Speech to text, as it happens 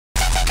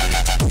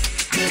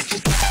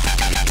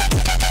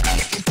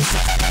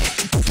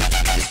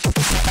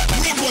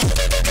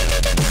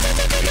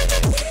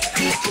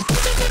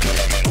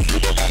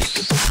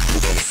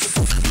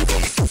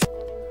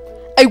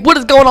Hey, what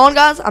is going on,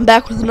 guys? I'm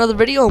back with another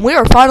video, and we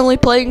are finally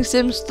playing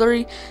Sims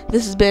 3.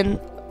 This has been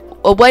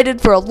awaited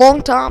for a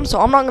long time, so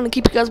I'm not going to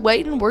keep you guys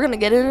waiting. We're going to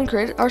get in and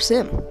create our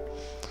sim.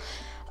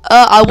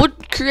 I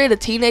would create a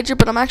teenager,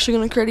 but I'm actually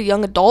going to create a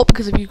young adult,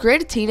 because if you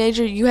create a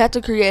teenager, you have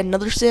to create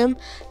another sim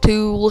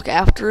to look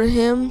after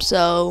him.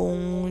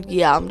 So,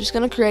 yeah, I'm just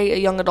going to create a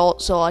young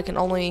adult so I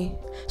only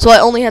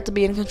have to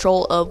be in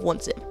control of one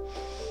sim.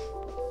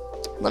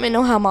 Let me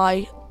know how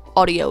my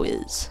audio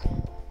is.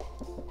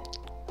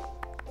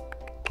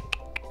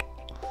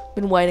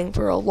 Been waiting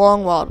for a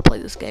long while to play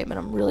this game, and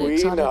I'm really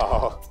excited.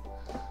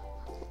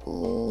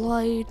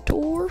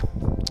 Lightor.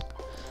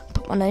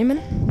 Put my name in.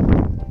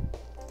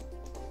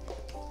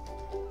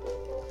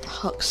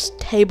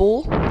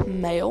 Huxtable,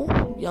 male,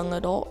 young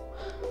adult.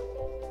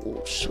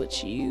 We'll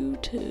switch you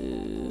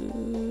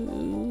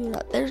to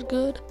right there's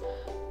good.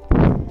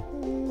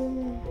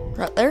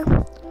 Right there.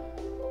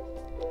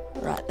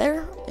 Right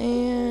there,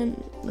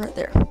 and right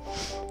there.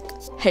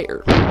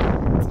 Hair.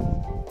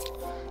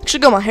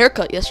 Actually got my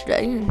haircut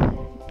yesterday and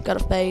got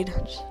a fade.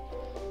 Just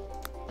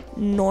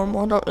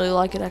normal. I don't really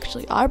like it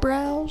actually.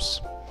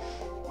 Eyebrows.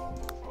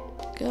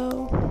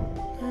 Go.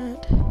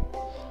 Right.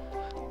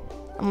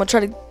 I'm gonna try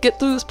to get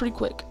through this pretty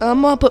quick.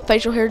 I'm gonna put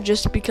facial hair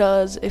just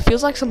because it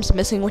feels like something's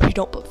missing when you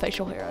don't put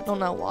facial hair. I don't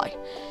know why.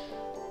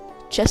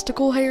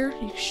 Chesticle hair.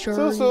 You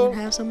sure you can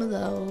have some of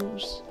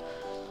those?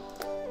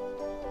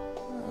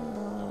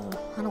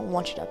 I don't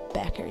want you to have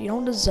back hair. You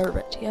don't deserve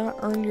it. You haven't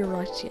earned your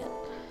rights yet.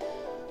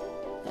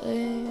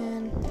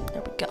 And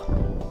there we go.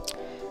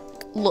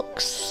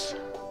 Looks.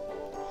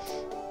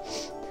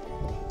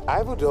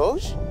 I will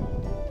doge.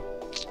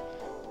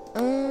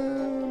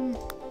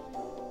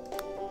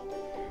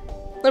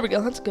 There we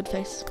go. That's a good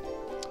face.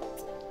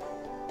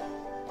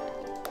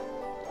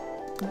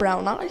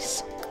 Brown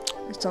eyes.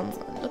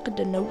 Look at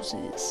the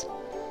noses.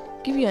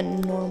 Give you a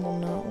normal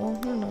nose. Well,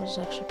 her nose is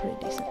actually pretty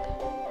decent.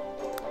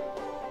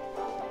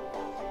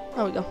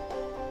 There we go.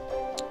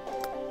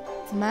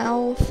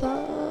 Mouth.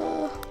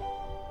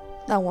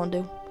 That won't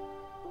do.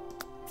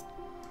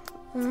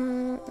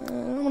 I'm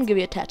gonna give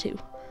you a tattoo.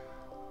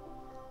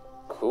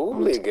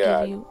 Coolly Give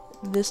God. you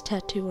this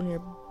tattoo on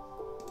your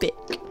big.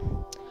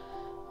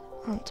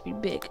 I want it to be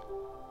big.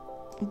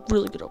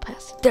 Really good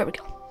opacity. There we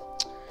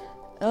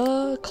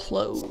go.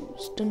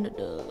 Clothes. Dun, dun,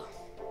 dun.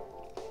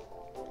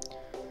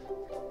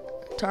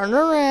 Turn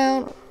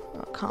around.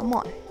 Oh, come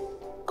on.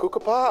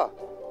 Kukapa.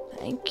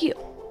 Thank you.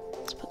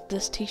 Let's put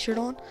this t-shirt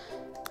on.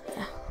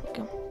 Yeah, there we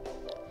go.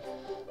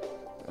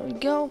 There we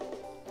go.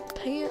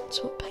 Pants.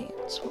 What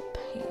pants? What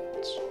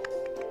pants?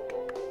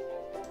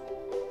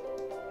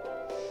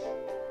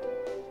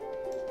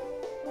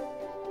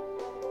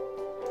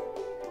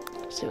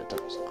 Let's see what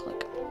those look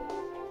like.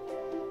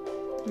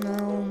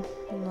 No.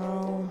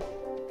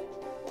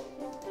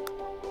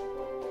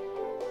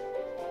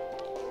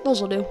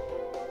 Those will do.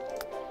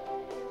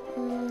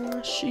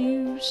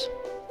 Shoes.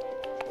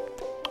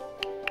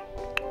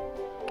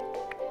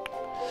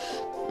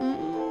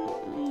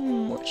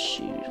 What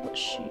shoes? What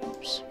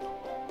shoes?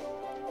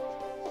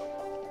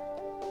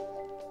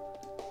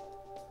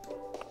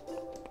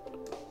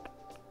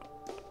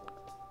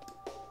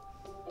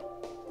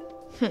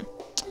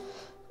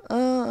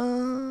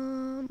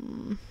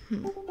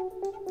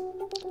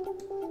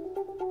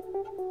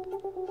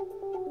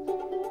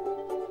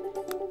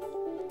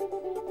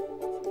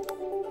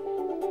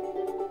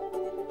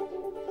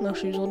 No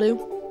shoes will do.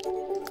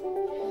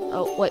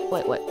 Oh, wait.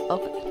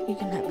 Okay, you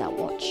can have that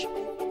watch.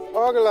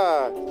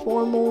 Ogla.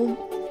 Formal,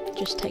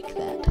 just take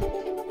that.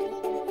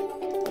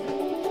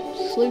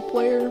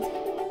 Sleepwear.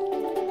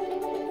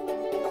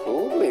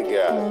 Coolly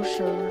God. No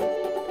shirt.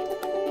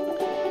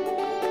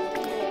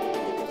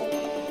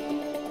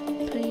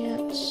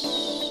 Pants.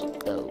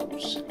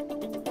 Those.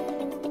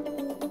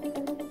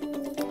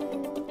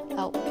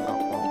 Oh, well,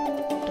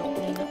 don't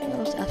need nothing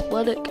else.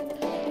 Athletic.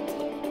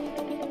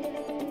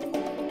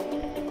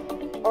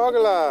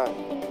 Ogla.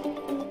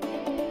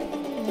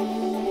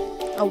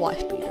 A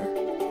wife beater.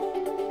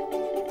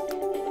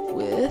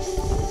 With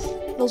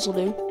those will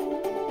do.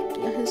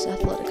 Yeah, his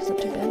athletic isn't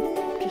too bad.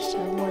 Just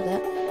have more of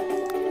that.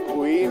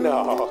 We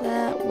know.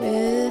 That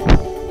with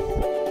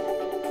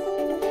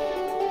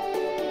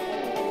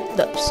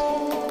those.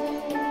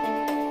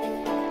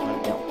 There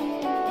we go.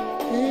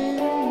 And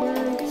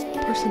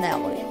we're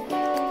personality.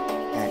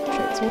 And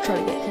traits. We'll try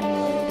to get him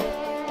laid.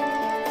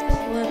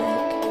 Athletic.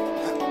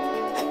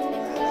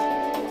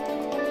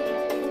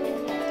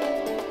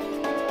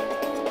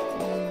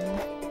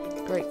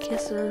 Great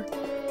kisser.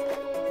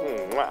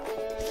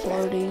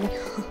 Flirty.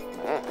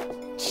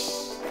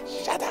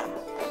 Shut up.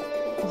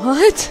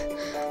 What?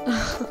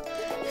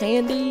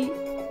 Handy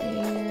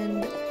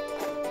and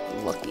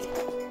lucky.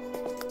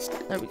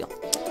 There we go.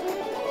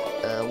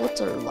 What's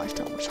our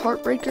lifetime wish?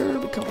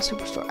 Heartbreaker, become a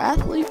superstar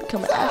athlete,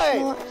 become an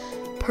astronaut,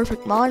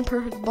 perfect mind,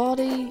 perfect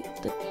body,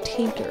 the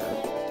tinker,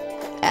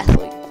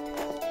 athlete.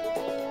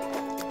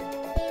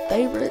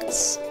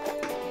 favorites.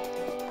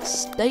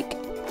 Steak.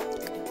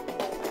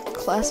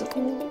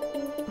 Classical.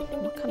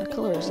 What kind of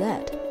color is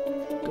that?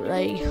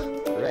 Gray.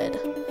 Red.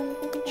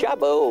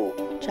 Chabo.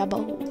 Chabo.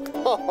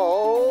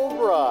 Oh,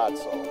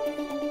 Bratzo.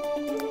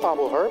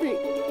 Pablo Herbie.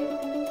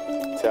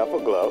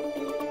 Tefaglow.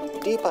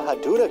 Deepa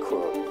Hadura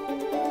Crew.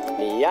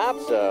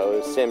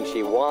 Miyapso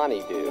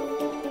Simchiwani do.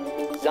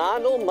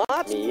 Zondel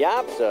Mat.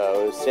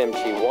 Miyapso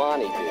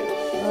Simchiwani do.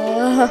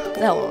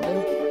 That won't do.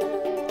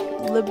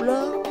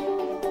 Libra.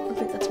 I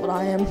think that's what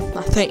I am.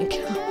 I think.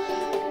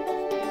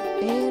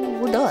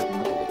 And we're done.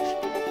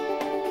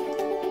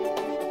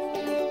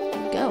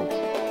 Go.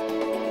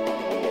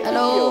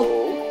 Hello.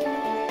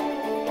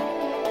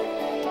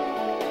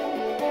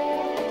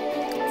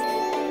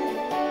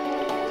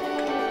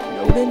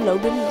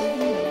 Loading.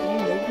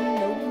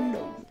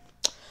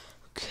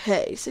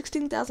 Okay,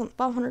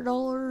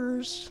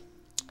 $16,500.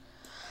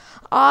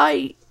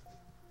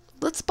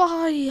 Let's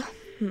buy,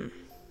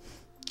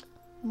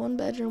 1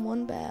 bedroom,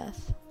 1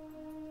 bath.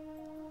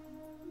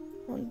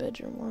 1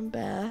 bedroom, 1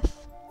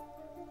 bath.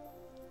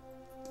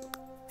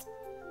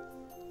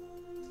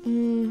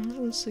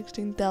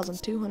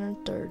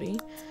 16,230.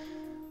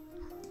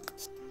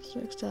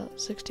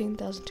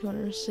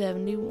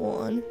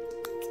 16,271.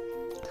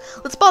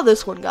 Let's buy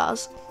this one,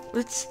 guys.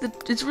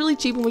 It's really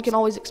cheap and we can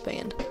always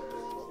expand.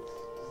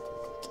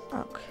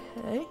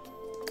 Okay.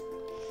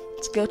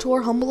 Let's go to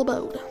our humble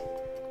abode.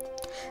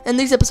 And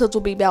these episodes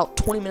will be about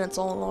 20 minutes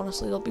long,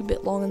 honestly. They'll be a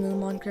bit longer than the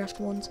Minecraft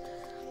ones.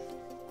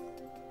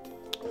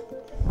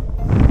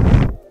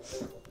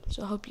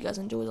 So I hope you guys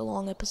enjoy the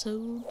long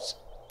episodes.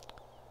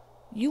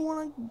 You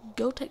want to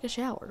go take a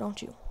shower,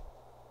 don't you?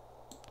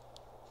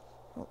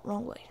 Oh,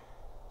 wrong way.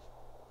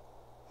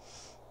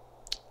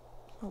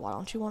 Why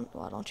don't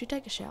you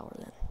take a shower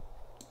then?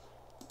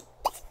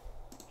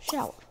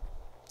 Shower.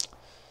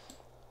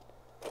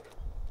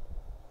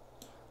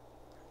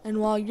 And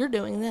while you're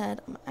doing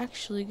that, I'm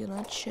actually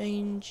gonna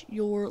change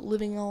your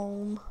living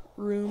room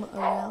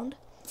around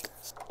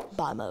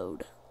by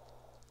mode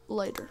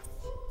later.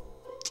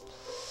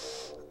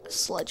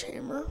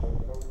 Sledgehammer.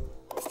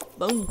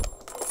 Boom.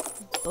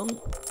 Boom.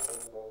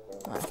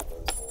 Alright.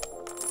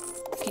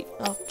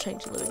 I'll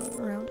change the living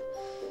room around.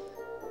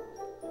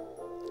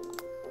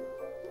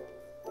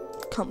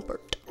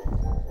 Comfort.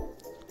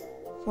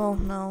 Well,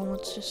 no,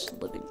 it's just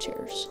living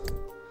chairs.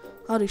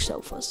 I'll do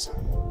sofas.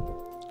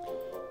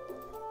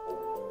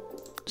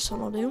 This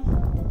one I'll do.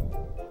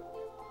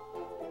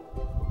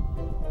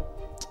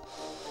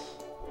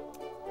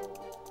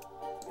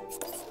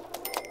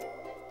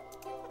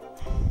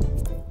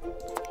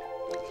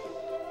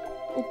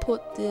 We'll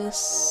put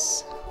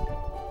this.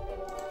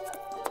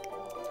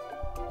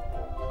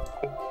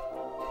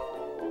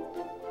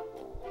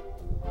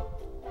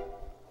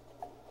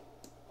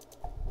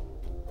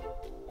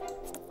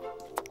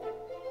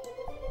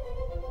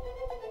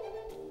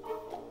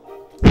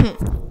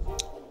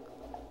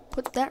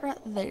 Put that right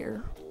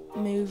there.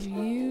 Move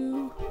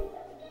you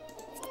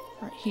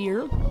right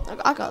here.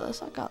 I got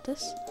this. I got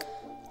this.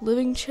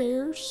 Living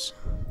chairs.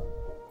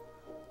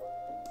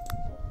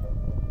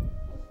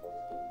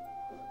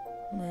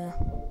 Nah.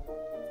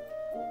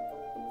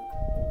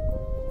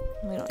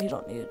 You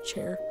don't need a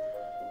chair.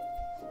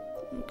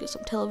 Get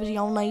some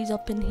televisions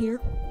up in here.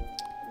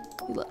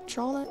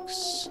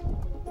 Electronics.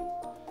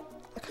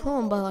 I kind of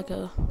want to buy like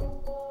a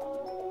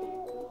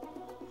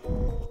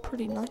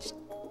pretty nice.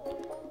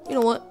 You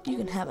know what? You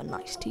can have a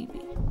nice TV.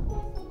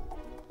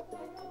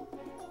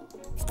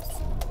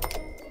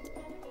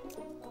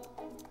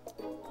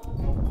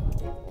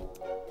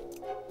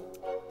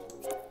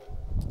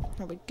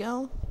 There we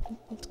go.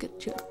 Let's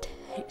get your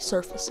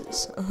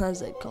surfaces, as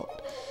they call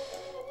it.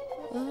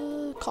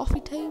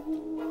 Coffee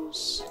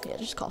tables. Yeah,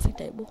 just coffee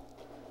table.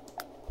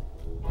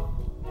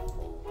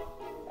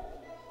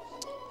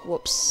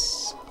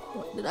 Whoops.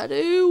 What did I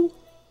do?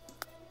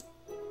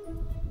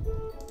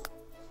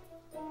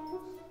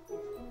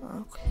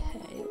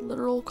 Okay,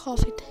 literal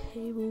coffee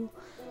table.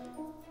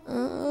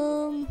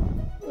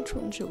 Which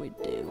one should we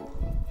do?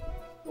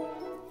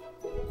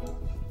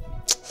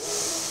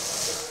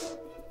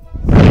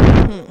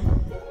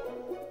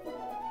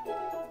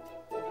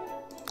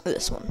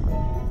 This one.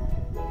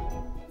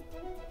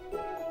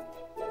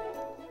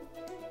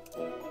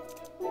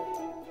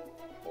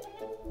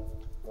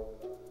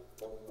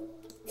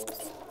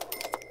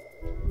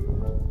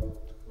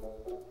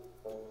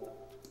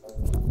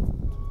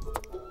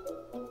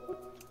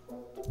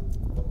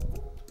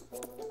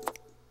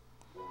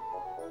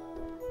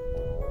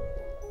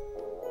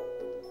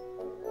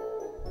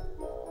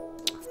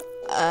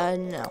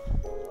 No.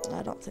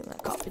 I don't think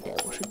that coffee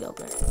table should go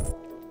there.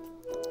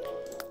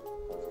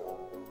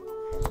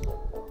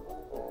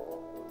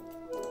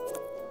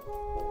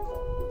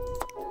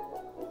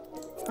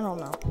 I don't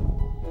know.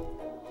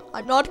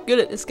 I'm not good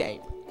at this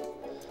game.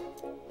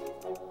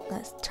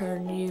 Let's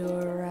turn you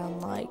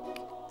around like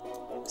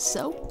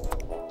so.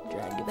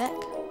 Drag you back.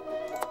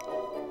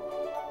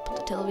 Put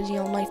the television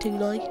on my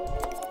 2D.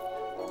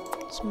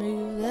 Let's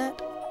move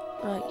that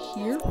right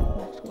here.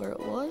 That's where it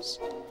was.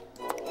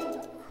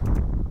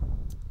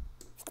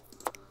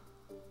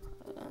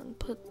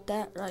 put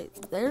that right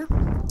there.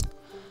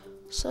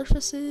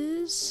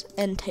 Surfaces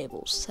and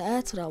tables.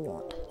 That's what I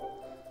want.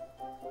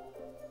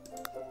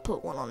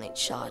 Put one on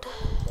each side.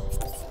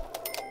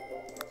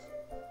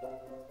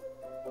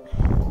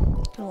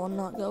 Can one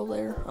not go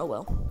there? Oh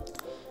well.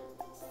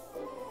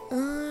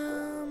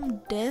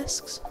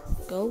 Desks.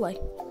 Go away.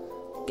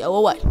 Go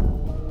away.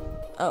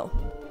 Oh,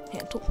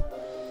 handle.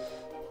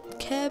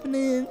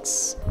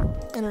 Cabinets.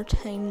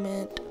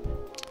 Entertainment.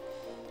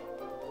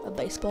 A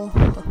baseball.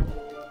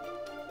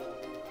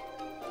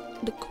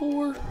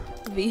 Decor.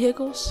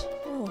 Vehicles.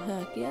 Oh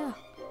heck yeah.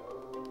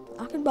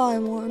 I could buy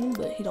him one,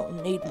 but he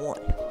don't need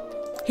one.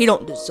 He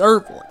don't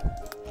deserve one.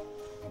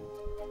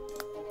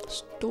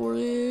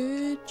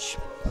 Storage.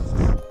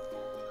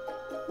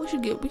 We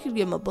could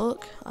give him a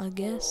book, I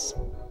guess.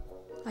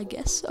 I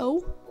guess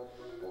so.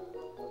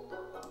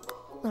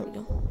 There we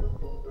go.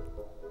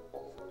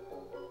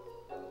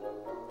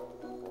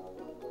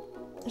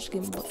 Just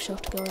give him a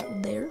bookshelf to go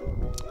right there.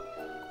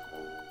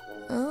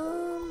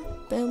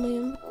 Family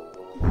and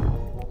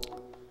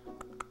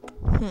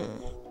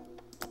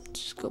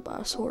just go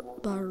by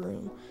by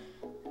room.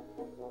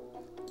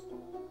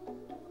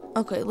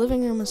 Okay,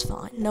 living room is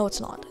fine. No,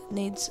 it's not. It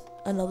needs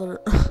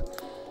another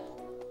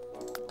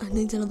it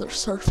needs another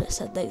surface,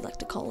 as they like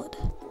to call it.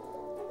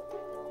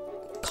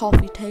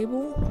 Coffee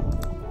table.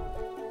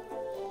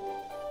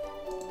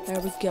 There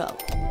we go.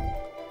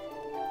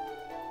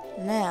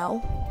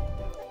 Now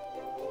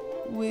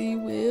we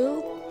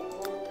will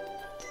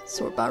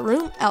sort by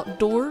room.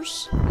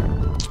 Outdoors.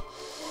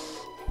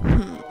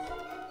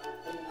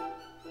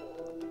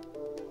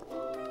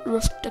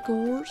 Roof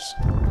decors.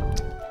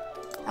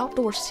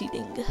 Outdoor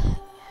seating.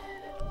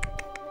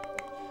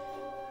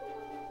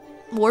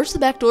 Where's the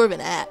back door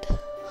even at?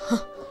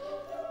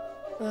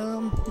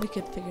 We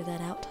could figure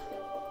that out.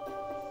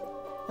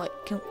 Wait,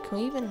 can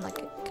we even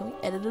can we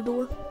edit a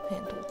door?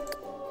 Handle.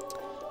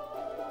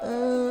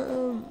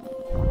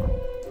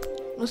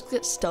 Let's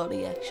get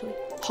study actually.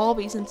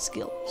 Hobbies and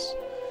skills.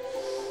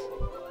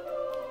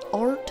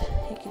 Art,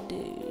 he could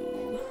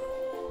do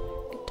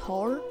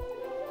guitar.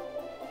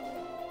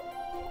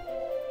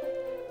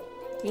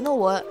 You know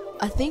what?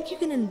 I think you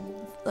can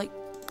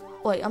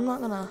wait, I'm not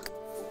gonna.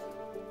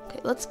 Okay,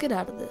 let's get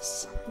out of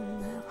this.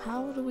 Now,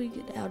 how do we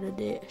get out of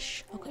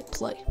this? Okay,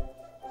 play.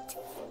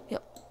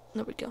 Yep,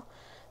 there we go.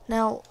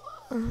 Now,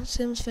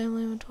 Sims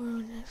family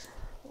inventory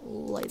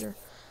later.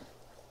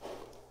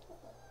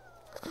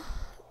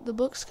 The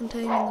books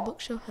contained in the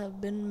bookshelf have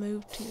been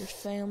moved to your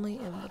family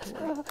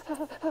inventory.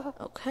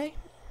 Okay.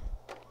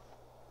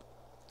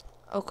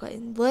 Okay,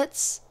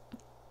 let's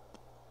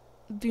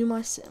view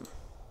my sim.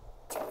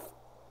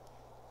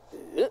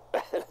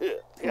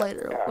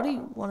 Later, what are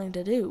you wanting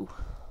to do?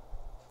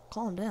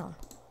 Calm down.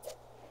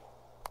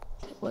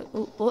 Wait,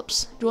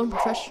 whoops. Join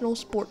professional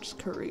sports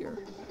career.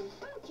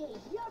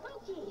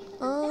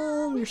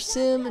 Your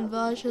sim and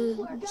Vaja,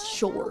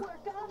 sure.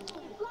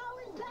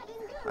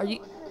 Are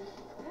you...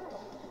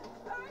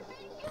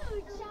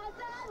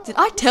 Did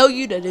I tell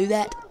you to do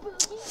that?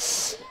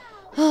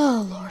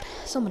 Oh, Lord.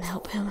 Someone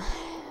help him.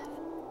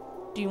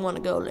 Do you want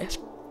to go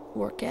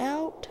work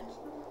out?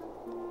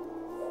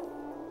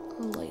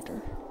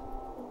 Later.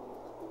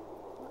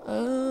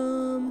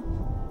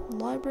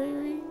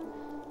 Library,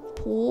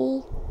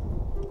 pool.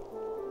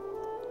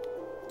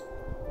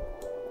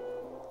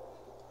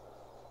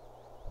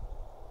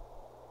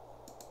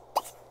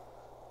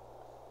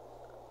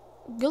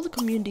 Go to the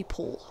community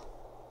pool.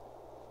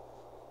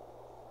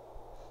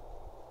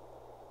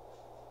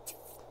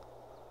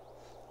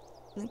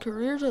 And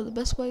careers are the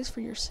best ways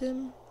for your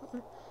sim.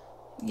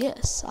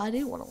 Yes, I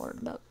do want to learn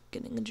about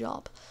getting a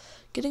job.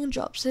 Getting a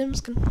job. Sims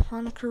can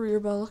find a career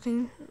by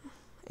looking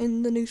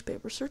in the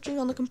newspaper, searching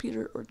on the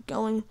computer, or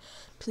going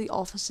to the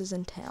offices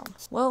in town.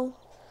 Well,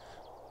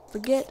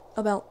 forget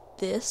about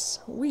this.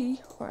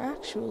 We are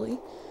actually...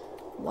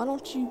 Why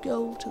don't you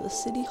go to the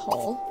city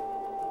hall?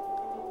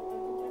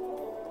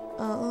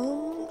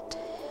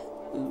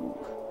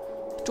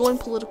 Join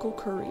political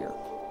career.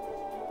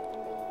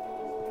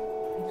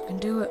 You can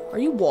do it. Are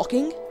you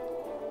walking?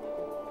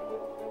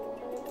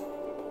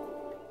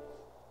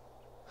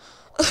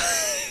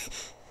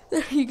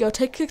 There you go.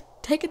 Take a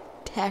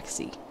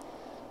taxi.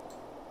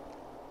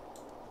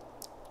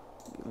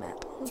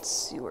 Map. Let's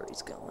see where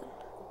he's going.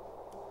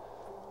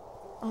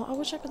 Oh, I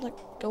wish I could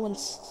go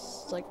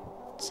inside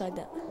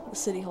the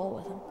city hall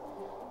with him.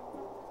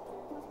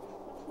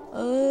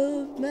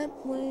 Map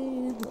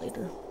way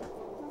later.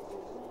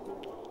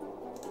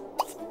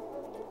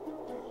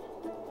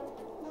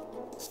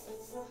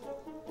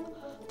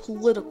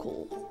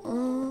 Political.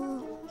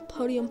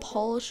 Podium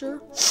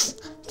polisher.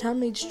 Town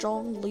needs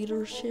strong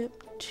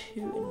leadership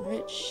to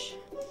enrich.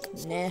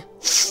 Nah.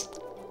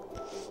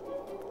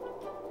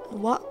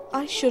 What?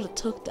 I should have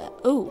took that.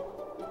 Oh.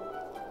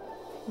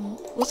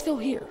 Let's go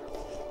here.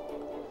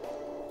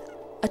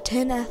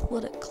 Attend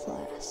athletic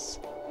class.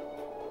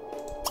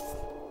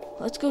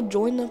 Let's go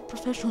join the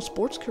professional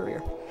sports career.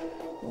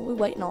 What are we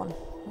waiting on?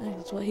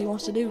 That's what he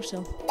wants to do,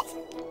 so.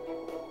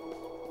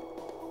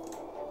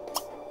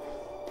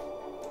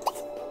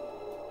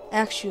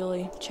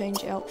 actually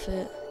change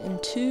outfit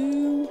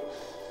into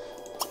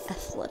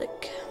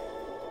athletic.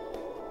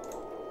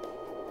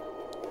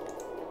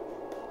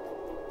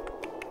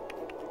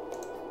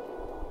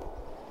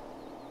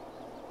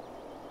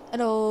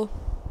 Hello.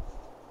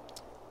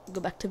 Go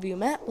back to view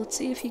map. Let's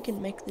see if he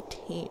can make the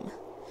team.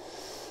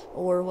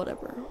 Or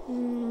whatever.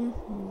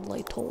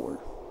 Lator.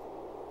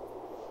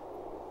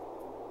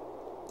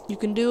 You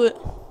can do it.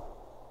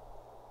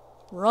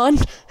 Run.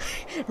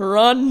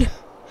 Run.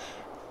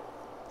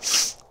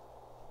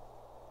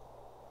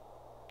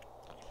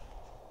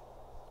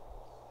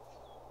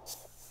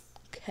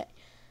 Okay.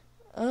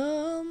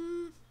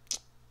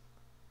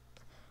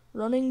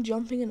 Running,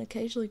 jumping, and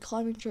occasionally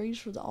climbing trees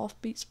for the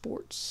Offbeat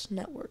Sports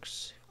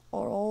networks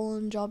are all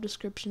in job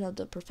description of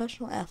the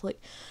professional athlete.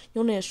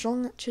 You'll need a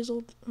strong,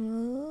 chiseled,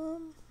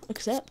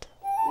 accept.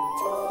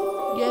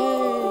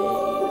 Yay!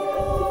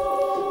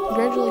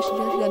 Congratulations,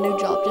 Jeff, you got a new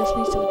job. Jeff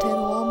needs to attend the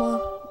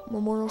Llama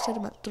Memorial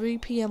Stadium at 3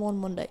 p.m. on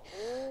Monday.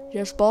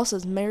 Jeff's boss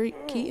is Mary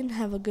Keaton.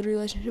 Have a good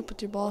relationship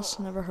with your boss.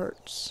 Never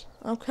hurts.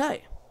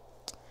 Okay.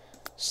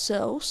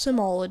 So,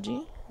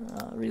 Simology,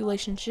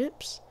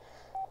 relationships.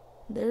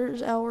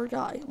 There's our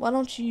guy. Why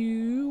don't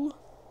you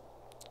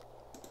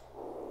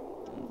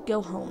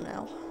go home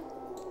now?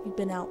 You've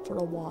been out for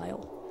a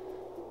while.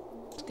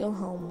 Let's go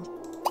home.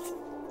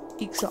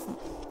 Eat something.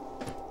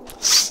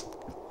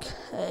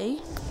 Okay.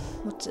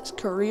 What's this?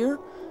 Career?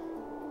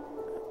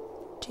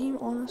 Team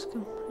honors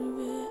can prove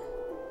it.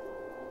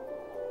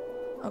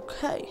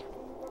 Okay.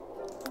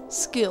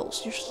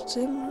 Skills. Your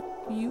sim,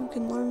 you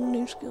can learn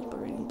new skills by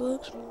reading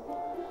books.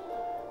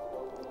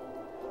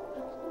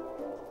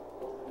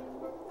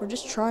 We're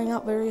just trying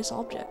out various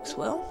objects.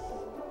 Well,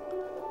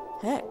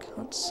 heck,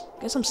 let's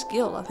get some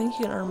skill. I think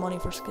you can earn money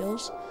for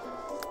skills.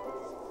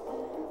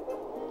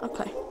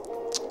 Okay.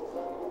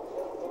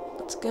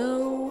 Let's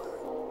go.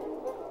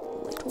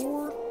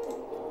 Lator.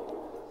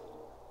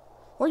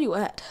 Where you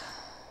at?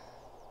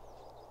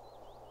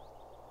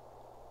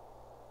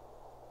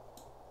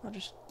 I'll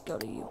just go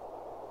to you.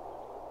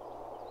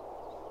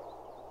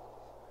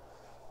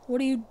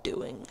 What are you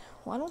doing?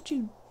 Why don't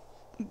you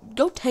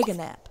go take a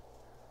nap?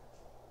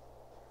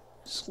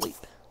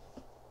 Sleep.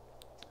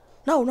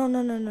 No.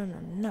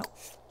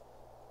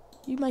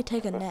 You might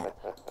take a nap.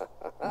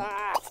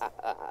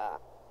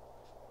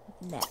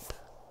 Nap.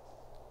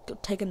 Go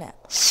take a nap.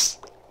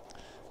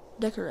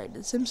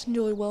 Decorated. Sims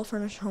enjoy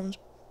well-furnished homes.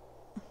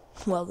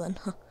 Well then,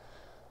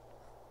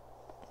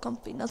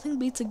 comfy. Nothing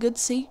beats a good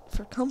seat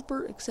for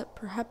comfort except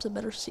perhaps a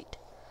better seat.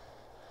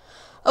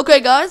 Okay,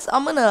 guys,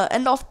 I'm gonna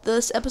end off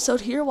this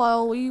episode here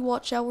while we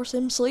watch our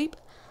sim sleep.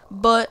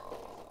 But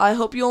I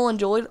hope you all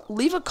enjoyed.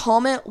 Leave a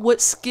comment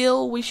what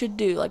skill we should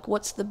do. Like,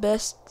 what's the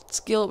best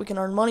skill that we can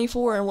earn money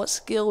for and what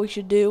skill we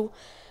should do.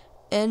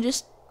 And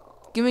just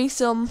give me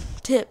some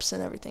tips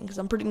and everything because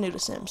I'm pretty new to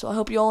Sim. So I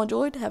hope you all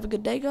enjoyed. Have a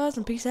good day, guys,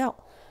 and peace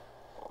out.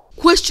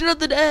 Question of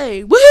the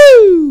day.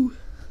 Woohoo!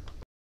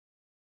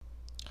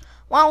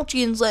 Why don't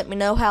you let me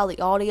know how the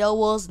audio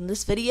was in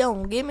this video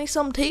and give me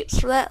some tips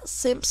for that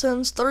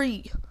Simpsons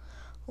 3.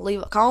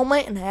 Leave a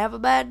comment and have a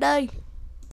bad day.